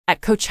At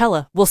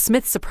Coachella, Will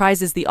Smith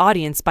surprises the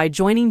audience by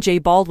joining J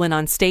Balvin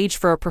on stage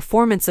for a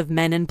performance of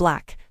Men in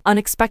Black.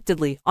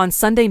 Unexpectedly, on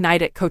Sunday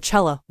night at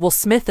Coachella, Will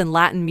Smith and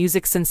Latin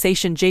music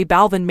sensation J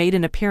Balvin made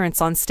an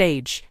appearance on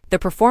stage. The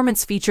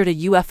performance featured a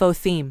UFO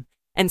theme,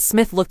 and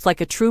Smith looked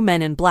like a true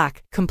Men in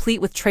Black,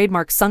 complete with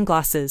trademark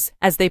sunglasses,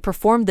 as they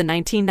performed the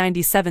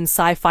 1997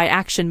 sci-fi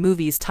action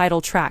movie's title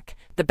track.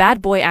 The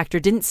bad boy actor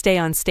didn't stay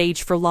on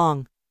stage for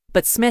long,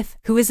 but Smith,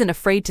 who isn't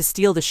afraid to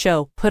steal the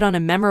show, put on a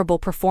memorable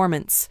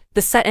performance.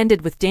 The set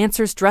ended with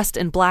dancers dressed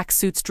in black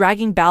suits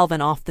dragging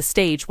Balvin off the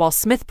stage while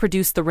Smith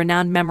produced the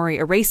renowned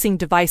memory-erasing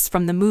device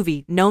from the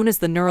movie known as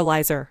the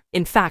Neuralizer.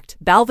 In fact,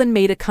 Balvin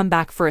made a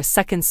comeback for a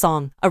second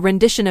song, a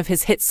rendition of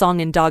his hit song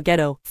In Da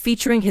Ghetto,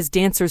 featuring his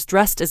dancers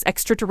dressed as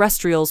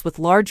extraterrestrials with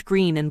large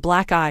green and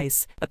black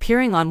eyes,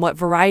 appearing on what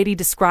Variety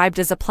described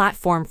as a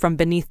platform from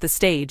beneath the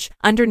stage,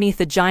 underneath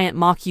a giant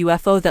mock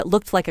UFO that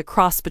looked like a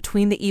cross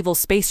between the evil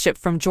spaceship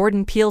from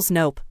Jordan Peele's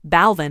Nope.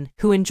 Balvin,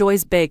 who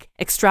enjoys big,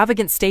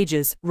 extravagant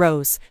stages,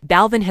 rose.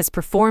 Balvin has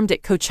performed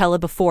at Coachella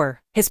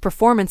before. His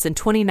performance in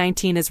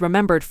 2019 is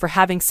remembered for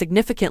having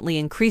significantly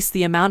increased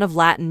the amount of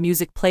Latin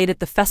music played at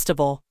the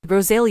festival.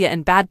 Rosalia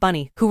and Bad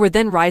Bunny, who were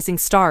then rising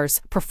stars,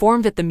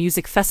 performed at the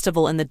music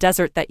festival in the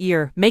desert that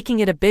year,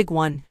 making it a big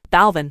one.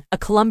 Balvin, a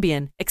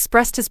Colombian,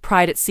 expressed his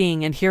pride at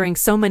seeing and hearing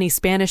so many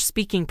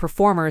Spanish-speaking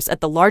performers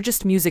at the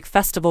largest music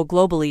festival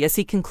globally as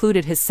he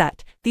concluded his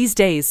set. These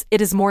days,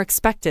 it is more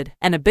expected,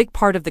 and a big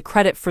part of the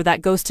credit for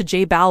that goes to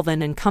J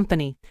Balvin and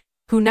company,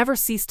 who never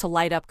cease to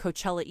light up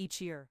Coachella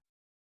each year.